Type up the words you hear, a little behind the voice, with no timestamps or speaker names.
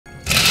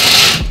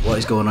What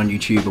is going on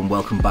YouTube, and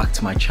welcome back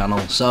to my channel.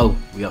 So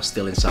we are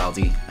still in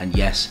Saudi, and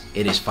yes,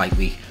 it is fight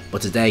week,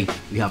 but today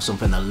we have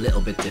something a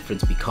little bit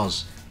different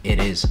because it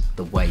is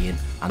the weigh-in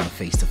and the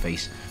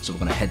face-to-face. So we're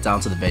going to head down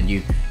to the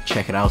venue,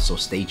 check it out, so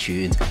stay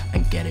tuned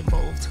and get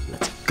involved.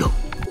 Let's go.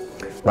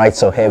 Right,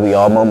 so here we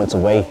are, moments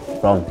away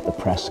from the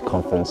press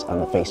conference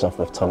and the face-off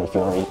with Tommy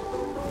Fury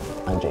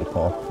and Jake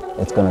Paul.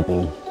 It's going to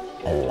be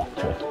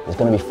electric. There's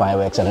going to be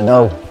fireworks, and I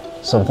know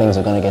some things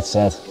are going to get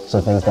said,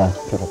 some things that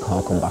people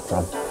can't come back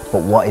from.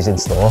 But what is in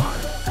store?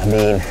 I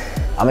mean,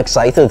 I'm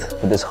excited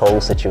with this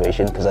whole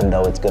situation because I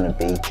know it's going to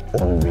be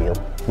unreal.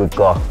 We've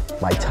got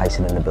Mike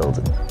Tyson in the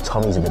building,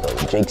 Tommy's in the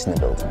building, Jake's in the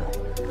building.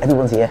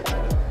 Everyone's here.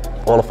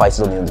 All the fighters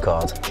on the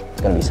undercard.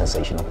 It's going to be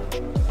sensational.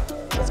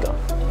 Let's go.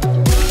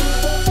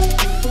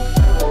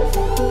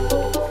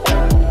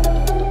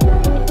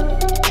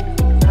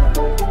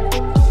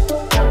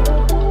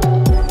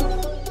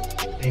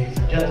 Ladies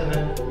and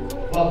gentlemen,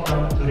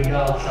 welcome to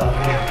Riyadh, Saudi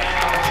Arabia.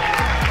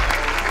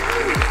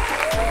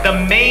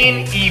 The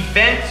main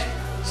event,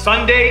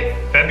 Sunday,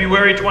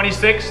 February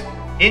 26th,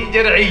 in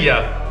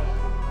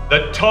Diriyah.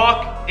 The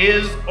talk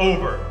is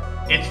over.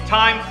 It's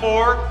time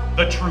for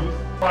the truth.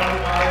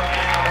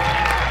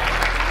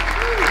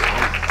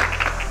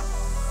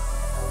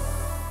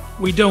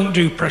 We don't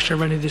do pressure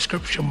of any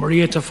description. We're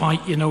here to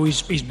fight. You know,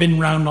 he's been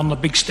round on the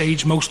big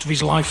stage most of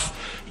his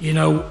life. You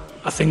know,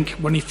 I think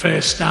when he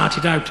first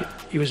started out,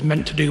 he was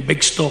meant to do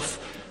big stuff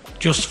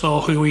just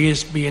for who he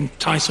is, being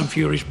Tyson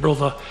Fury's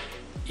brother.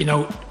 You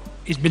know,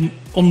 he's been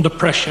under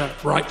pressure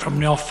right from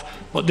the off,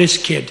 but this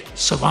kid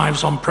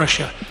survives on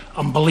pressure.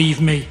 And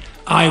believe me,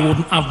 I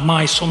wouldn't have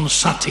my son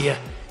sat here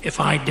if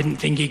I didn't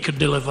think he could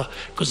deliver,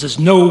 because there's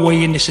no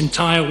way in this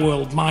entire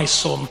world my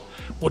son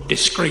would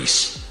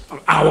disgrace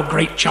our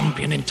great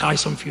champion in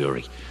Tyson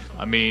Fury.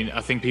 I mean,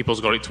 I think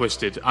people's got it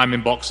twisted. I'm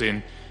in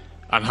boxing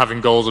and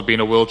having goals of being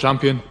a world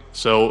champion.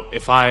 So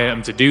if I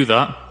am to do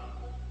that,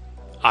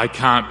 I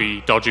can't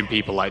be dodging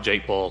people like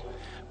Jake Paul.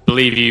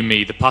 Believe you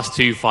me, the past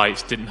two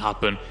fights didn't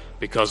happen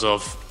because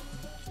of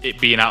it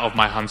being out of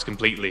my hands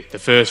completely. The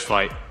first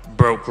fight,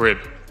 broke rib.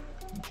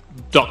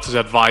 Doctors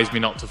advised me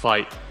not to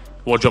fight.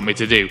 What do you want me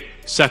to do?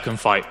 Second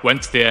fight,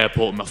 went to the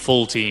airport with my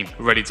full team,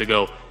 ready to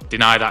go.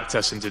 Denied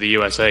access into the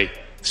USA.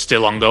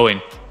 Still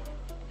ongoing.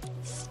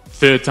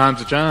 Third time's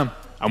the charm.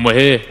 And we're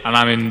here, and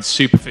I'm in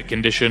super fit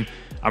condition.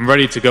 I'm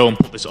ready to go and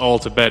put this all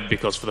to bed,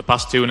 because for the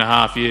past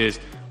 2.5 years,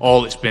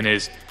 all it's been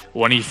is,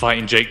 when are you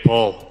fighting Jake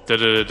Paul?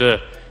 Da-da-da-da.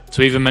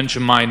 To even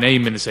mention my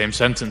name in the same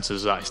sentence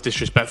as that, it's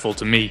disrespectful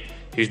to me,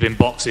 who's been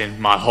boxing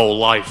my whole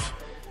life.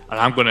 And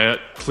I'm going to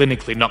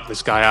clinically knock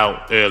this guy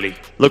out early.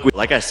 Look,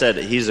 like I said,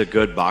 he's a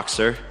good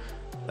boxer.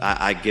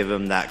 I give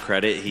him that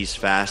credit. He's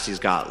fast, he's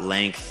got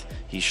length,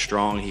 he's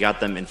strong, he got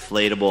them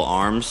inflatable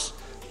arms.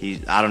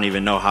 I don't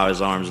even know how his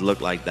arms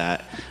look like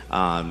that.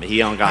 He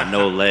don't got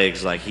no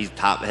legs, like he's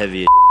top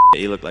heavy as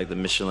he looked like the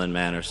Michelin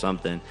Man or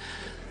something.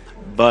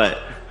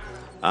 But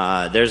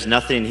there's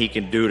nothing he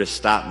can do to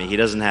stop me. He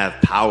doesn't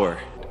have power.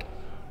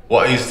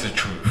 What is the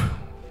truth?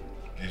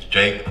 Is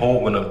Jake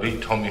Paul gonna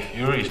beat Tommy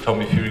Fury? Is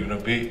Tommy Fury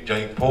gonna beat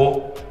Jake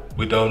Paul?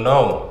 We don't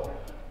know.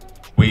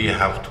 We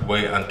have to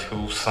wait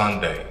until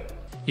Sunday.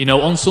 You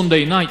know, on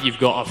Sunday night, you've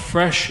got a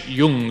fresh,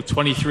 young,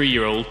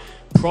 23-year-old,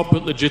 proper,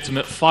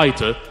 legitimate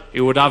fighter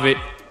who would have it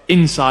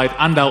inside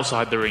and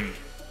outside the ring.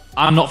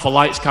 I'm not for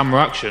lights,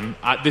 camera, action.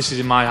 This is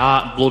in my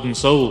heart, blood and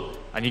soul,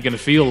 and you're gonna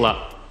feel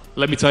that.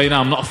 Let me tell you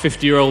now, I'm not a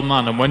 50-year-old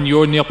man, and when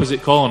you're in the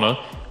opposite corner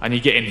and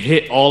you're getting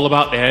hit all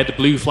about the head,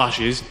 blue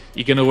flashes,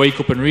 you're going to wake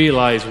up and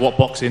realise what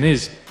boxing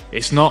is.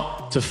 It's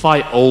not to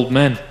fight old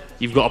men.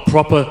 You've got a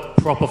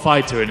proper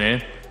fighter in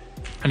here,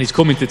 and he's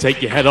coming to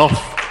take your head off.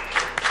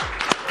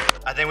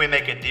 I think we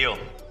make a deal.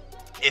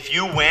 If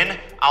you win,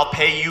 I'll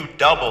pay you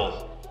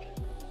double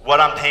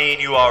what I'm paying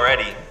you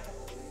already.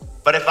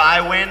 But if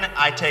I win,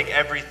 I take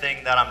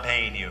everything that I'm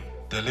paying you.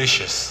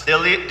 Delicious.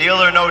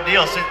 Deal or no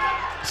deal.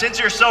 Since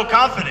you're so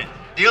confident.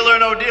 Deal or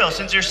no deal,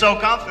 since you're so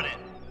confident.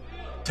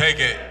 Take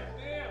it.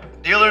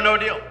 Deal or no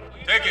deal.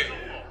 Take it.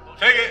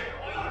 Take it.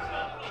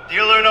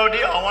 Deal or no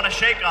deal, I want to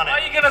shake on it.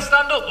 Why are you going to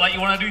stand up like you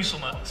want to do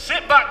something?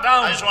 Sit back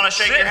down. I just want to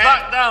shake your hand. Sit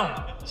back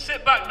down.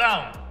 Sit back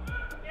down.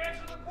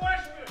 Answer the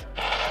question.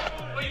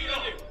 What are you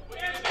going to do?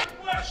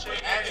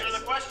 Answer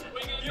the question.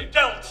 You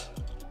dealt.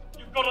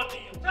 You've got a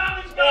deal.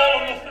 Tommy's All or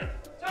got it. nothing.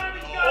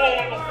 Tommy's All got or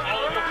it. nothing.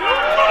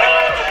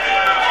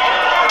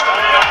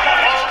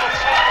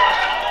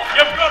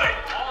 You've got it.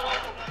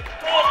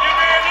 Go on, you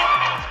made it.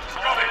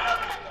 You've got it.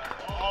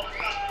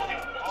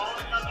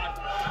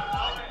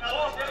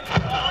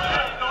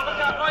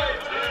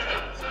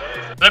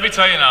 Let me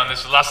tell you now, and this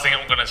is the last thing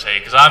I'm going to say,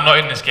 because I'm not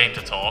in this game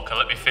to talk. I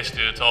let me fist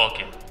do the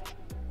talking.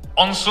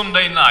 On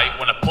Sunday night,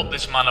 when I put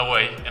this man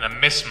away in a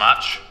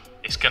mismatch,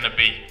 it's going to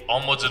be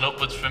onwards and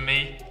upwards for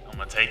me. I'm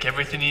going to take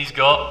everything he's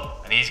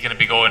got, and he's going to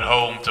be going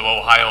home to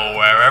Ohio,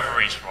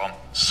 wherever he's from,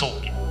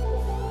 sulking.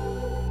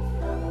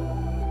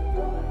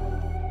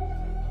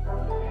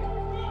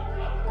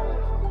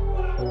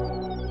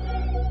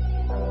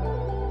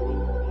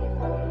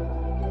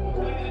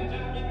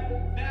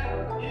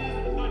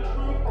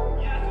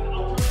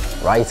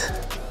 Right,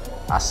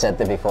 I said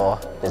it before,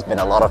 there's been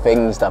a lot of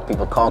things that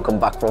people can't come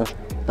back from.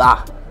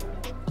 That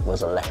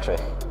was electric.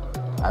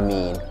 I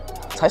mean,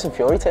 Tyson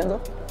Fury turned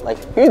up. Like,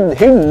 who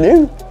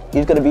knew he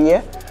was gonna be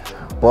here?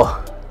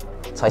 But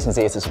Tyson's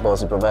here to support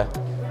his brother.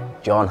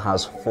 John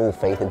has full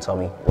faith in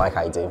Tommy, like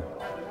I do,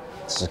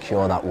 to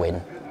secure that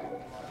win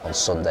on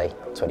Sunday,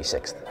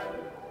 26th.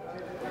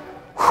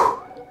 Whew.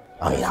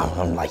 I mean,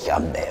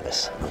 I'm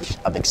nervous.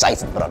 I'm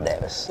excited, but I'm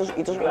nervous.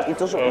 He doesn't want it.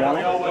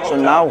 So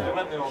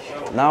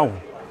now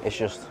it's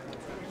just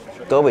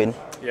go in,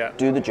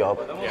 do the job,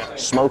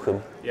 smoke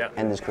him,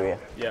 end his career.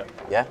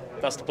 Yeah?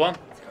 That's the plan.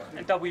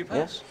 And double your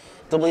purse. Yes.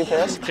 Double your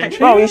purse.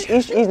 Bro, he's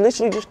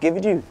literally just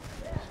giving you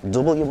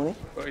double your money.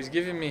 But he's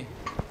giving me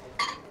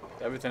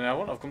everything I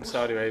want. I've come to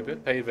Saudi Arabia,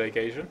 paid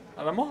vacation,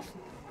 and I'm off.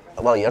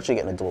 Well, you're actually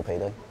getting a double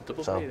payday.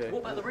 Double so. payday. What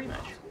about the rematch?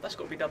 That's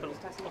got to be double.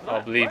 I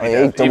believe Oh,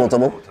 yeah,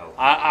 double.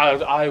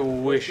 I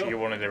wish he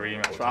wanted a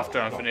rematch, but after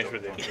I'm finished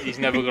with him, he's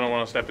never going to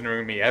want to step in the ring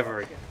with me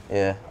ever again.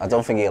 Yeah, I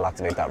don't think he'll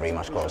activate that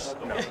rematch clause.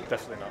 No,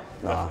 definitely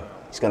not.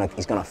 No,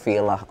 he's gonna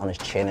feel that on his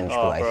chin and just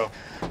be like, bro.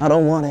 I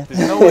don't want it.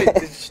 There's no way.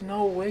 There's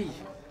no way.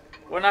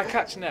 When I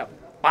catch him,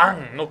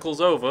 bang, knuckles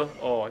over.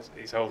 Oh,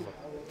 it's over.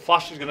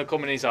 Flash is going to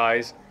come in his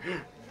eyes.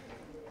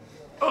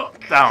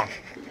 Down.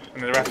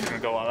 And the ref is going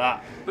to go like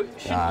that. But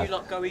shouldn't you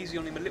like go easy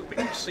on him a little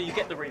bit so you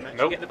get the rematch,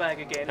 Nope. you get the bag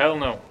again? Hell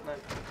no.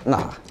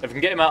 Nah. If I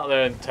can get him out of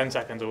there in 10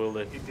 seconds, I will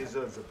do. He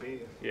deserves a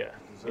beating. Yeah.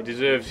 He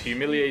deserves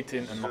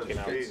humiliating and knocking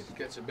out.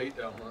 Gets a beat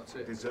down, that's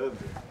it.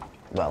 Deserves it.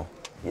 Well,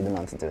 you're the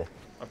man to do it.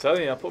 I'm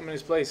telling you, I put him in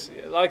his place.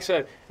 Like I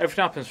said,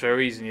 everything happens for a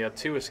reason. He had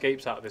 2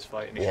 escapes out of this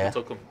fight, and he should have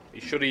took them.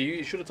 He should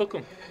have took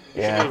them.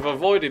 He should have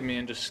avoided me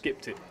and just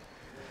skipped it.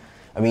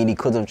 I mean, he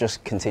could have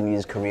just continued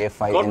his career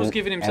fighting God was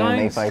giving him MMA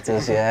signs.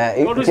 fighters.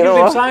 Yeah. God was giving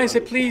him signs.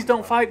 Said, please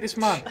don't fight this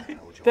man.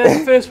 There's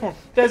the first one.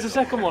 There's the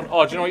second one.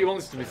 Oh, do you know what? You want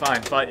this to be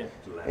fine. Fight him.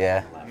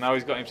 Yeah. And now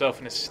he's got himself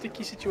in a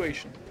sticky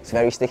situation. It's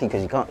very sticky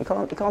because you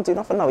can't do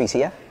nothing now. He's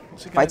here.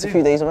 What's he gonna Fight's do? a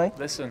few days away.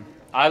 Listen,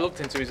 I looked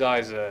into his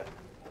eyes. The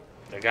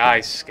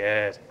guy's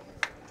scared.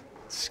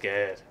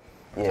 Scared.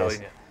 I'm Yes.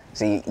 telling you.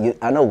 See,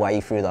 I know why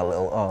you threw that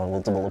little, we'll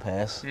double the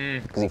purse.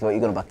 Mm. Because he thought you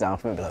were going to back down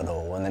from it, but like,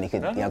 no, and then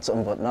he had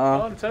something, but Oh,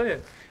 no. I'm telling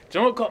you. Do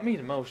you know what got me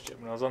the most,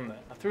 Jim, when I was on there?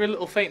 I threw a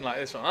little feint like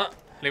this, like that.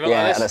 And he went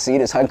Yeah, like and I this. seen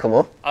his hand come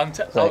up. I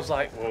was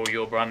like, whoa,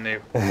 you're brand new.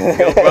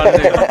 You're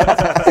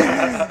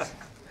brand new.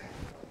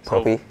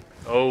 Puppy.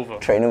 Over.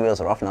 Training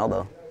wheels are off now,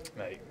 though.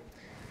 Mate.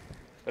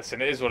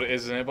 Listen, it is what it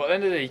is, isn't it? But at the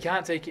end of the day, you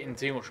can't take it in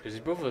too much because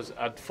his brother's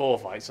had 4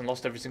 fights and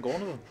lost every single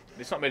one of them.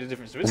 It's not made a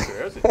difference to his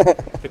career, has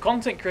it? The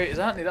content creators,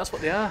 aren't they? That's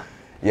what they are.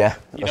 Yeah,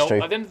 You that's know,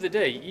 true. at the end of the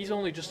day, he's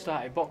only just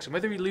started boxing.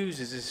 Whether he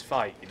loses his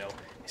fight, you know,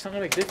 it's not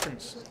going to make a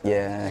difference.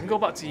 Yeah. You can go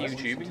back to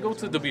YouTube, you can go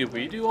to the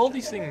WWE, do all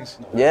these things.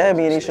 Yeah, I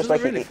mean, it's just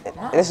like, Doesn't really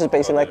matter. this is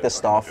basically like the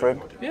start for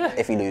him, Yeah.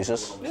 if he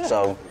loses. Yeah.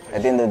 So,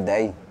 at the end of the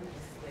day,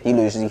 he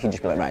loses, he can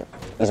just be like, right,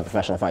 he's a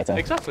professional fighter.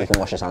 Exactly. He can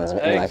wash his hands of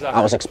it. and be like, Exactly.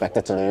 I was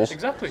expected to lose.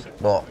 Exactly.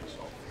 But,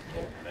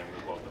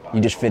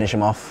 you just finish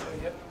him off.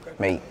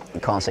 Mate,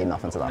 you can't say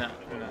nothing to that.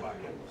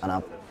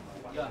 And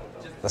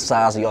the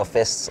size of your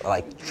fists are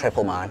like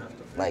triple mine.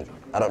 Like,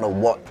 I don't know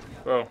what,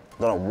 Bro. I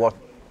don't know what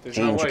There's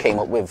no genes you way. came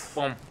up with,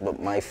 Boom.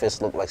 but my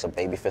fist looked like some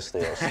baby fist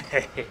of yours.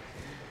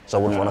 So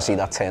I wouldn't want to see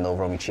that turned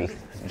over on my cheek.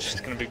 It's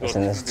going to be good.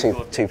 Listen, it's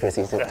too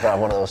pretty to have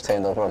one of those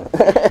turned over on.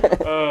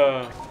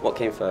 What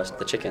came first,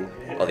 the chicken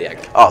or the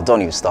egg? Oh,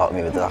 don't even start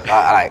me with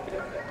that.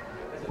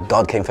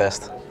 God came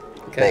first.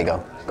 There you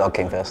go. God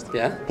came first.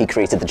 Yeah? He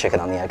created the chicken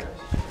and the egg.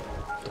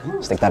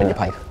 Stick that in your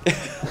pipe.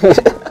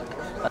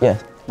 Yeah,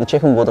 the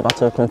chicken would have had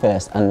to have come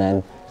first, and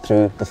then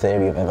through the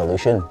theory of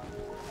evolution,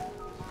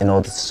 in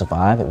order to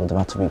survive, it would have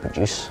had to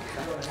reproduce.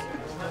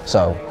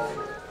 So,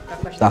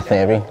 that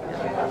theory.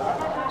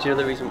 Do you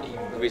know the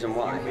reason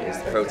why? Is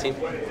the protein?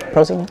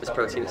 Protein? It's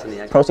protein, it's in the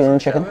egg. Protein in the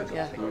chicken?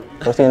 Yeah.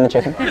 Protein in the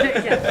chicken?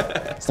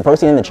 It's the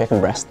protein in the chicken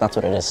breast, that's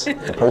what it is.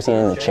 The protein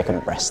in the chicken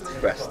breast.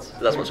 Breast.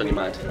 That's what's on your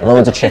mind.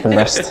 Loads of chicken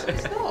breast.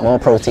 More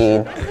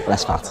protein,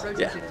 less fat.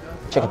 Yeah.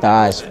 Chicken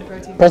thighs.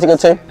 Pretty good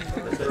too.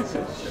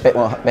 Bit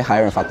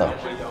higher in fat though.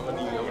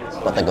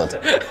 But they're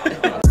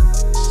good.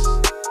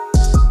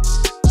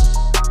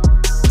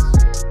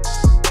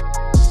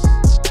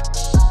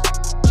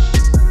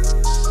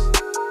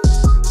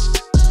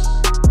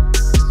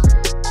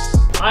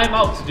 I'm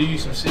out to do you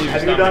some serious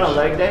Have you damage. done a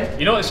leg day?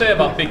 You know what they say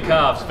about big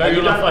calves? Very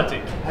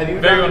unathletic.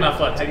 Very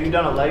unathletic. Have you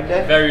done a leg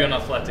day? Very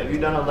unathletic. Have you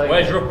done a leg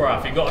Where's day? your upper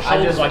half? You've got a I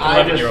shoulders just- like I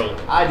an just-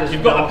 11-year-old. I just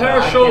You've got a don't- pair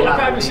of I shoulders. I cannot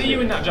can't even see believe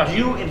you in that jacket.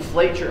 You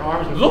inflate your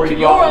arms before Look you at go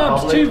your out in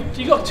arms public.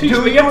 too. You got two Do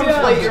spaghetti you inflate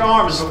arms. your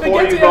arms before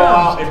Spaghetti you go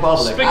arms. out in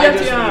public? I Spaghetti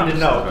just arms. need to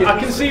know. I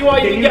can see why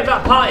you didn't get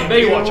that part in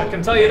Baywatch. I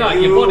can tell you that.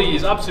 Your body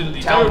is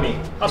absolutely Tell terrible.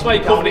 me. That's why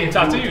you're Tell covered me in if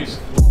you- tattoos.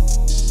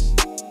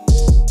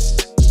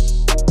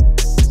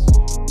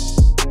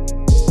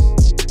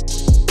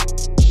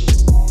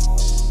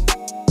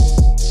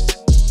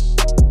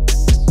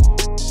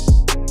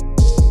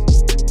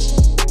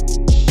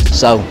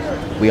 So,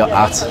 we are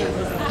at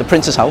the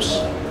Prince's house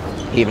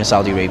here in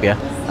Saudi Arabia,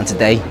 and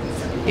today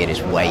it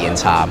is weigh-in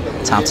time.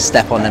 Time to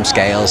step on them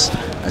scales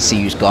and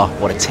see who's got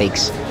what it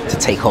takes to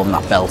take home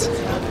that belt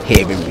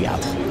here in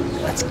Riyadh.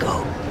 Let's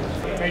go.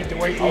 Made the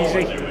weight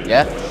easy.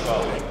 Yeah?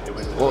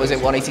 What was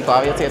it,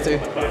 185 you're tier 2?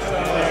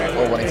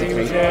 Or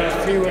 183? A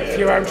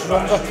few ounces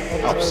under.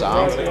 Oh,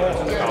 sound.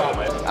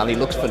 And he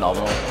looks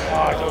phenomenal.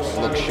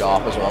 Looks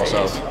sharp as well,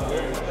 so.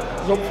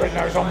 He's up for it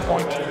now, he's on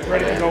point.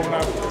 Ready to go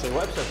now.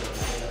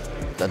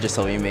 That just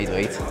told me you made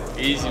weight.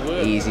 Easy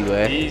work. Easy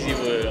work. Easy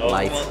work. Oh,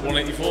 Light.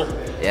 184.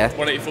 Yeah?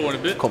 184 and a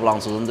bit. Couple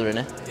ounces under,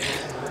 innit?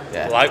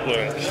 Yeah. Light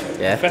work.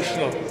 Yeah.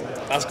 Professional.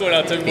 That's going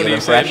out to everybody Feeling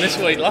who's saying fresh.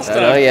 this weight last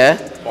time. Oh, yeah.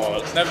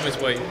 Bollocks, never miss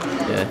weight.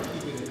 Yeah.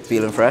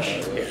 Feeling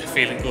fresh? Yeah,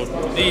 feeling good.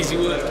 Easy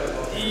work.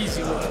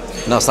 Easy work.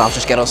 No, Sam,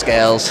 just get on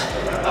scales.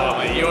 Oh,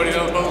 mate, you already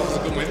know the Moses is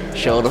coming with.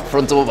 Shoulder,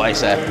 front double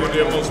bicep.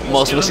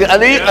 Most muscular.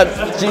 And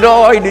do you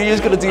know how I knew you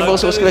was going to do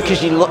most muscular?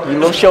 Because you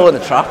love showing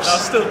the traps.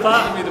 That's still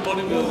part of me, the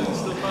bodybuilding is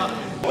still part of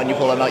me. When you're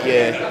pulling out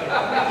your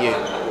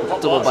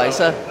double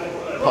bicep,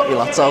 pop your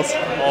lats out.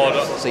 Oh,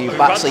 no. So your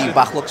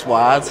back looks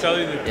wide. I'm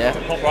telling you, yeah.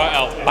 Pop right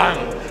out, bang.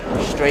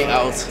 Straight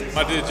out.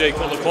 I did a Jake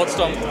Paul quad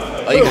stomp.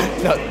 Oh, you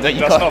can't do that.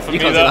 You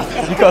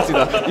can't do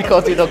that. You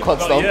can't do no quad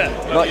stomp.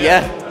 Not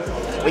yet.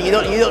 But you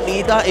don't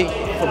need that.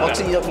 For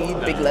boxing, you don't need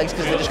big legs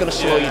because they're just going to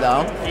slow you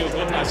down.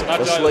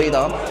 They'll slow you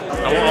down.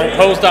 I want to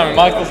pose down with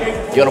Michael.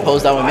 You want to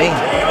pose down with me?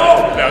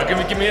 No,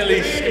 give me at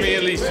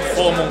least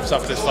 4 months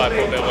after this fight,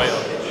 put their weight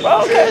on.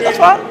 Well, okay, that's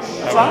fine.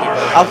 That's fine.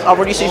 I'll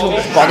run you through some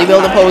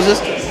bodybuilding poses.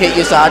 Hit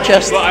your side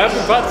chest. But I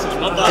haven't practiced,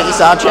 not that. Hit your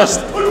side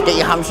chest. Get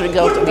your hamstrings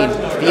out. I mean,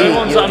 the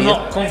ones that I'm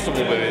not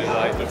comfortable with is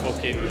like the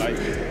fucking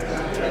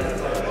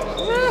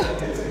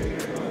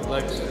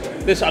like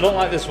this. I don't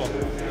like this one.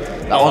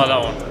 That one.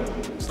 That one.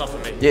 It's not for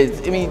me. Yeah,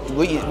 I mean,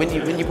 when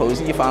you're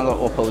posing, you find out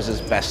what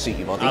poses best suit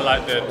your body. I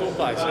like the double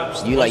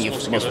biceps. You like your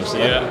most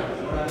muscular. Yeah.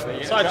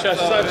 Side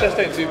chest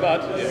ain't too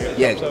bad.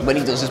 Yeah, when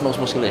he does his most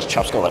muscular, his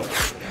chops go like.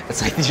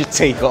 It's like they just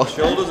take off.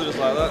 Shoulders are just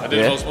like that. I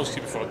did most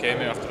muscular before I came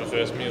here after the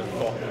first meal.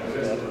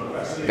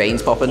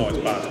 Veins popping. Oh, it's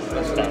bad.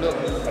 That's bad.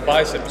 My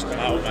biceps come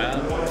out of my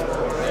hand.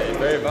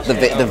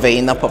 The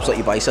vein that pops out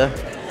your bicep.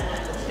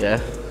 Yeah.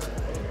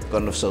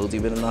 Got enough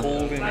sodium in that.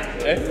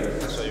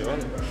 That's what you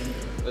want.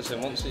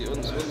 Listen, once they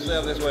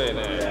have this weight in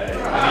here, and he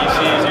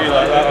sees you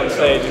like that on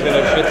stage, he's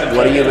gonna shit himself.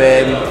 What are you?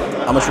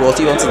 How much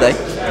water you on today?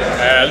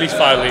 At least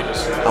 5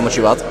 litres. How much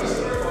you had?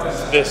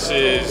 This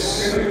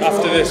is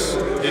after this.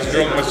 His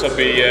drunkenness will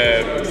be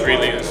 3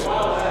 litres.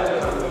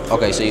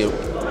 Okay, so you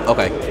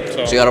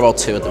got about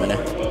 2 at the minute.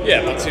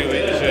 Yeah, about 2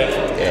 litres.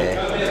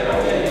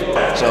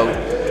 Yeah. So,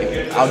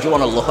 how do you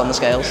want to look on the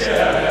scales?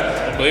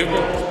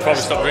 Unbelievable.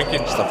 Probably stop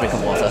drinking. Stop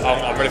drinking water.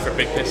 I'm ready for a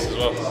big piss as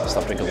well.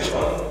 Stop drinking water.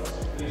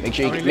 Make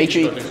sure you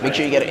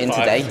get it in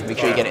today. Make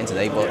sure you get it in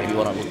today. But if you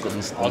want to look good on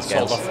the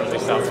scales, off for at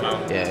least half an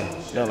hour. Yeah.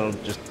 No,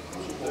 just.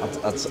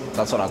 That's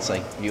what I'd say.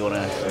 If you want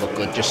to look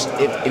good, just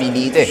if you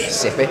need it,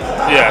 sip it.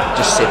 Yeah.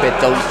 Just sip it.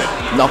 Don't,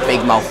 not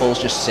big mouthfuls,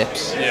 just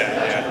sips.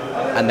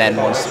 Yeah. And then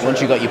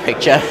once you got your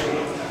picture.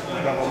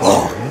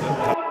 Oh.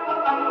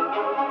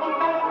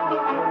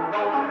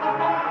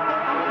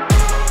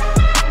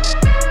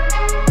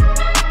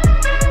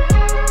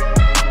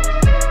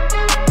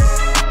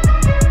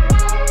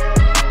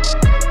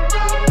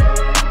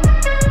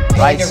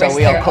 Right, so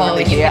we are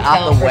currently here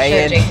at the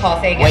weigh-in,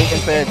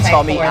 waiting for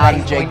Tommy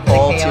and Jake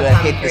Paul to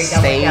hit the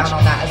stage.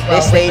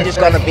 This stage is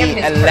going to be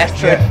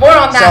electric,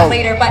 so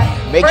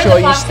make sure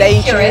you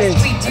stay tuned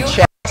and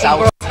check us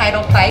out.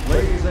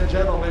 Ladies and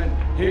gentlemen,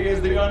 he is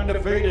the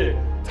undefeated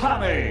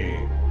Tommy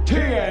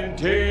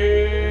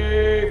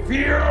TNT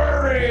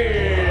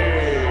Fury!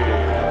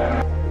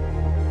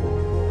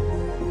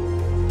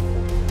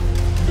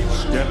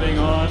 Stepping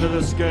onto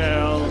the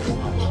scales.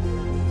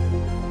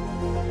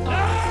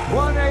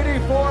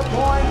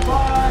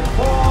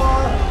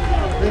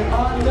 184.54, the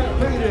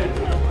undefeated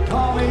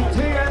Tommy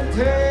TNT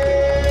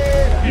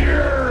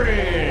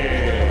Fury.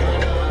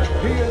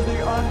 He is the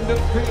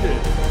undefeated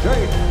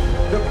Jake,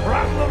 the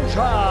Problem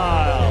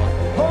Child.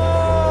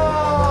 Paul!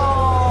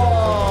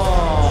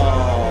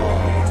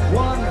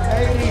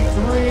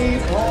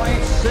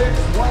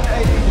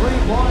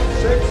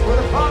 183.6 for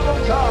the Problem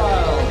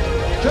Child.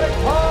 Jake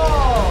Paul!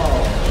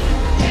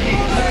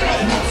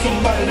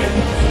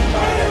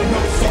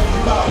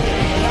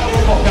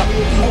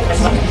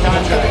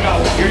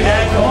 Your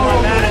dad's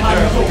more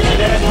manager. Your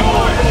dad's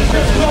more.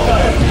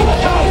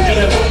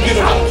 Get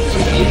out.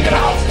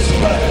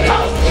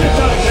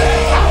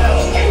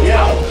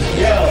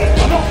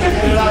 I'm not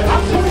figuring it out.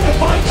 I'm going to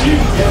fight you.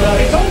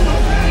 It's over.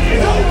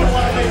 It's over.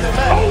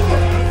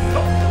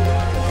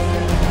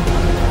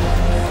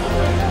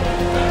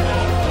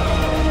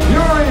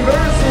 Fury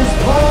versus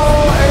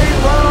Paul,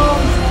 8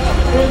 rounds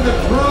in the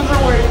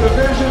cruiserweight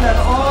division, and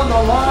on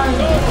the line,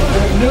 the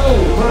new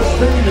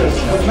prestigious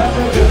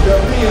commemorative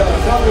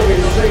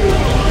WBC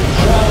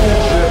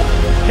Championship.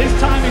 His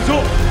time is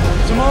up.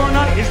 Tomorrow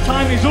night, his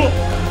time is up.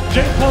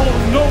 Jake Paul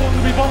will no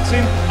longer be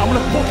boxing. I'm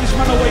going to put this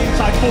man away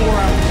inside 4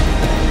 rounds.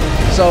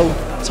 So,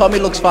 Tommy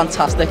looks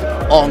fantastic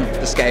on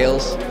the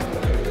scales.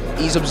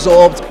 He's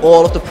absorbed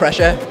all of the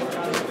pressure.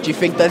 Do you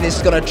think that this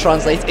is going to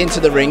translate into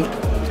the ring?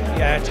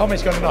 Yeah,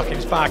 Tommy's going to knock him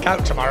Spark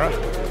out tomorrow.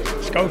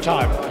 It's go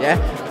time. Yeah?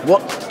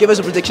 Give us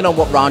a prediction on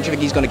what round you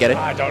think he's going to get it.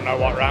 I don't know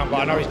what round,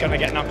 but I know he's going to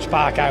get knocked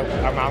Spark out.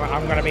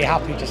 I'm going to be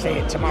happy to see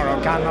it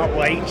tomorrow. Cannot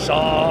wait,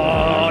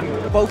 son.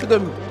 Both of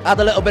them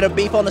had a little bit of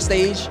beef on the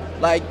stage.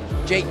 Like,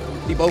 Jake,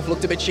 they both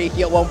looked a bit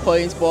shaky at one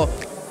point, but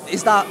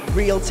is that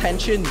real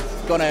tension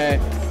going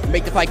to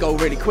make the fight go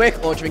really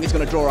quick, or do you think it's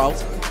going to draw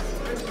out?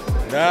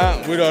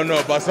 Nah, we don't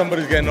know, but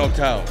somebody's getting knocked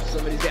out.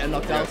 Somebody's getting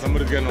knocked out?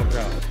 Somebody's getting knocked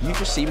out. You've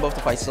just seen both the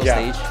fights on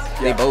stage.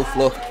 They both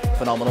look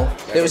phenomenal.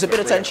 There was a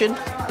bit of tension.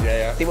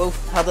 Yeah. They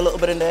both had a little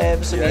bit of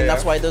nerves. I mean,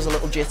 that's why there's a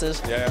little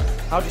jitters. Yeah.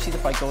 How do you see the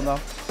fight going now?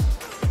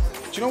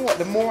 Do you know what?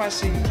 The more I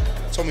see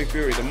Tommy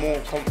Fury, the more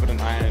confident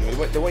I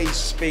am. The way he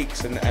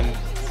speaks and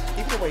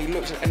even the way he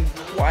looks and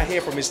what I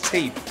hear from his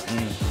team,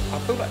 I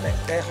feel like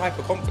they're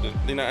hyper confident,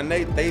 you know, and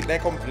their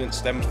confidence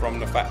stems from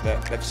the fact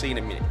that they've seen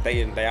him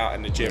day in, day out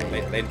in the gym.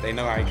 They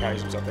know how he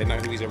carries himself, they know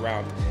who he's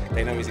around,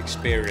 they know his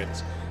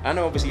experience. I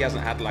know obviously he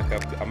hasn't had like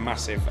a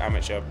massive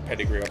amateur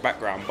pedigree or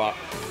background, but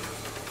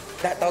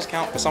that does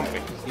count for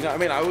something. You know what I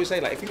mean? I always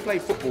say, like, if you play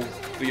football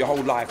for your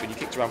whole life and you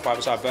kicked around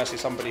five-a-side versus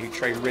somebody who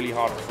trained really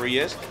hard for 3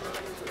 years,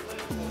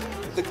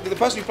 the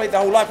person who played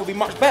their whole life will be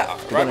much better,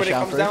 right, when it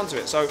comes down to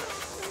it. So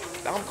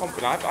I'm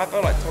confident. I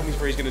feel like Tommy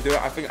Fury's going to do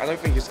it. I don't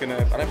think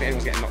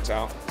anyone's getting knocked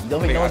out. You don't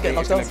think no one's getting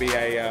knocked out? I think it's going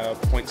to be a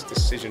points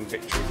decision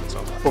victory for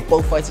Tommy. But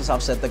both fighters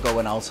have said they're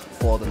going out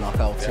for the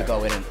knockout to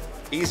go in.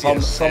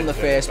 From the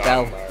first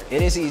bell.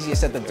 It is easier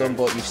said than done,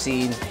 but you've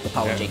seen the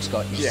power Jake's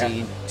got. You've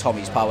seen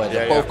Tommy's power.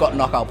 They've both got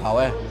knockout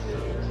power.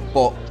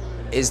 But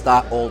is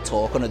that all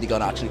talk, or are they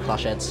going to actually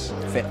clash heads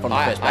fit from the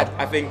first bell?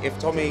 I think if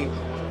Tommy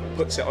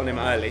puts it on him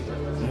early,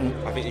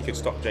 I think he could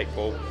stop Jake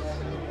Paul.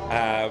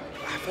 I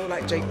feel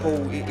like Jake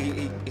Paul,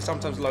 he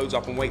sometimes loads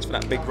up and waits for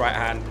that big right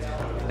hand,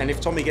 and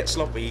if Tommy gets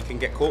sloppy, he can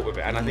get caught with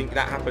it. And I think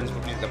that happens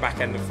at the back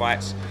end of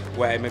fights,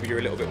 where maybe you're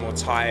a little bit more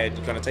tired,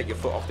 you're going to take your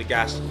foot off the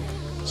gas.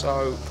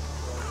 So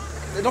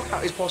the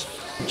knockout is possible.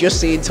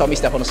 Just seeing Tommy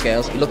step on the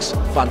scales, he looks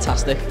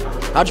fantastic.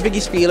 How do you think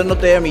he's feeling up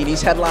there? I mean,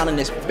 he's headlining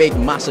this big,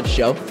 massive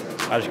show.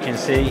 As you can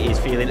see, he's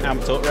feeling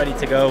amped up, ready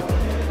to go.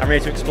 I'm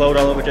ready to explode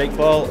all over Jake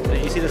Paul.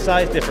 You see the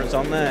size difference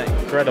on there?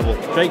 Incredible.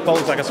 Jake Paul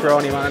looks like a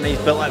scrawny man, and he's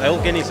built like the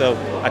Hulk, isn't he? So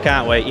I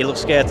can't wait. He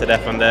looks scared to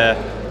death, and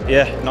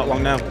yeah, not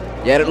long now.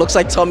 Yeah, it looks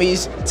like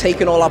Tommy's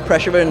taking all that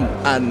pressure in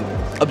and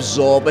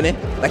absorbing it.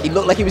 Like, he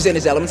looked like he was in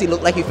his element. He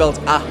looked like he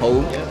felt at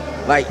home.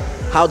 Like,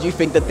 how do you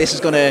think that this is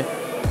going to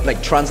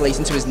translate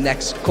into his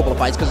next couple of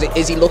fights? Because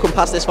is he looking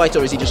past this fight,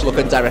 or is he just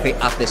looking directly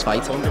at this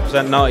fight?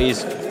 100% not.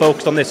 He's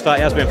focused on this fight.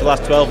 He has been for the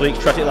last 12 weeks,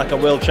 treated it like a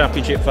world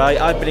championship fight.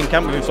 I've been in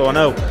camp with him, so I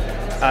know.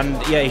 And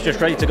yeah, he's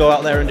just ready to go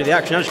out there and do the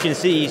action. As you can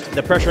see,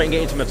 the pressure ain't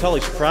getting to him at all.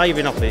 He's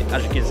thriving off it,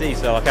 as you can see,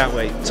 so I can't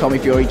wait. Tommy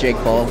Fury, Jake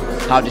Paul,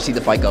 how do you see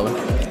the fight going?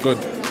 Good.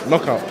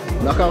 Knockout.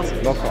 Knockout?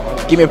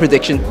 Knockout. Give me a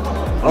prediction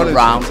on the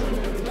round.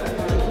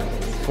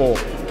 4.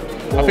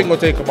 I think it'll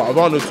take about a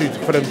round or two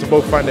for them to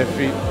both find their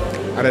feet,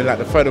 and then like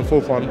the third and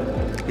fourth one,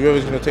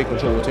 whoever's going to take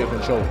control will take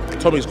control.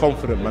 Tommy's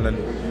confident, man,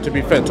 and to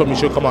be fair, Tommy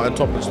should come out on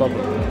top and stop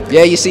him.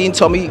 Yeah, you're seeing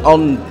Tommy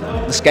on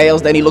the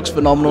scales, then he looks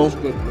phenomenal.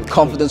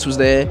 Confidence was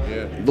there.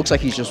 Looks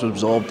like he's just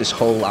absorbed this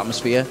whole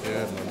atmosphere.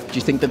 Do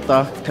you think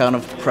that kind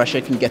of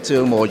pressure can get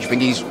to him, or do you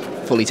think he's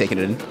fully taking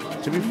it in?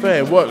 To be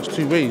fair, it works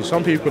two ways.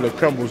 Some people are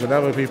crumbles and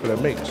other people are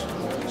mixed.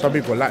 Some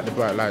people like the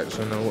bright lights,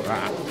 and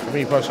for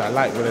me personally, I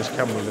like when there's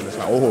cameras and it's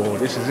like, oh,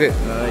 this is it. Do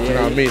you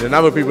know what I mean? And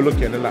other people look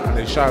at it and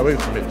they shy away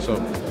from it. So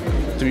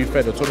to be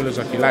fair, the Tommy looks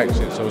like he likes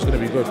it, so it's going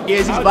to be good.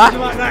 Here's his back. How did you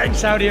like that in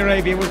Saudi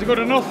Arabia? Was it good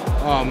enough?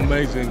 Oh,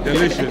 amazing,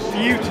 delicious.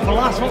 Beautiful,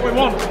 that's what we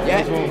want.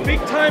 Yeah. Big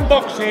time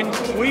boxing,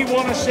 we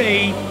want to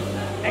see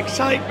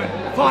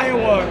excitement,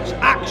 fireworks,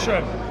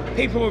 action.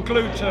 People were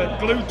glued to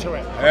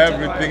it.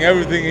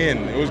 Everything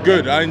in. It was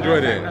good, I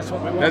enjoyed it. That's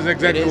what we want. That's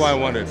exactly what I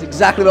wanted. It's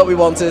exactly what we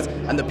wanted,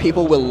 and the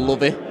people will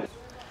love it.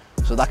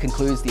 So that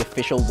concludes the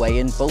official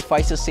weigh-in. Both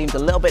fighters seemed a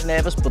little bit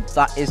nervous, but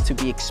that is to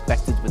be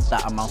expected with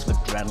that amount of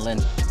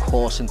adrenaline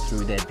coursing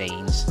through their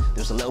veins.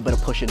 There was a little bit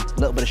of pushing, a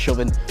little bit of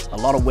shoving, a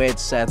lot of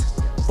words said.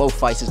 Both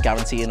fighters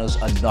guaranteeing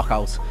us a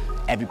knockout.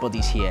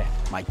 Everybody's here.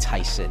 Mike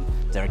Tyson,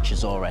 Derek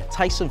Chisora,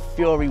 Tyson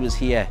Fury was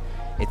here.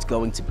 It's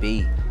going to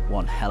be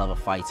one hell of a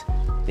fight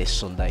this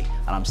Sunday.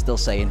 And I'm still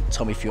saying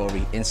Tommy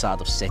Fury inside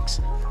of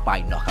 6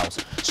 by knockout.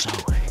 So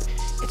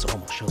it's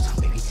almost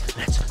showtime, baby.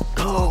 Let's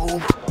go.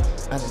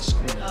 And the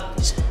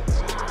squeeze.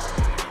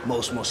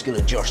 Most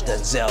muscular Josh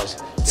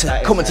Denzel's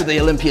coming to the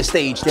Olympia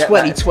stage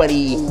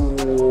 2020.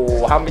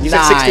 How many? You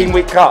said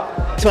 16-week cut.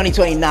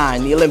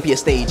 2029, the Olympia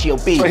stage. He'll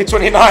be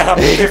 2029. I'm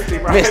 50,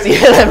 bro. Missed the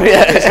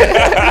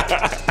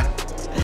Olympia.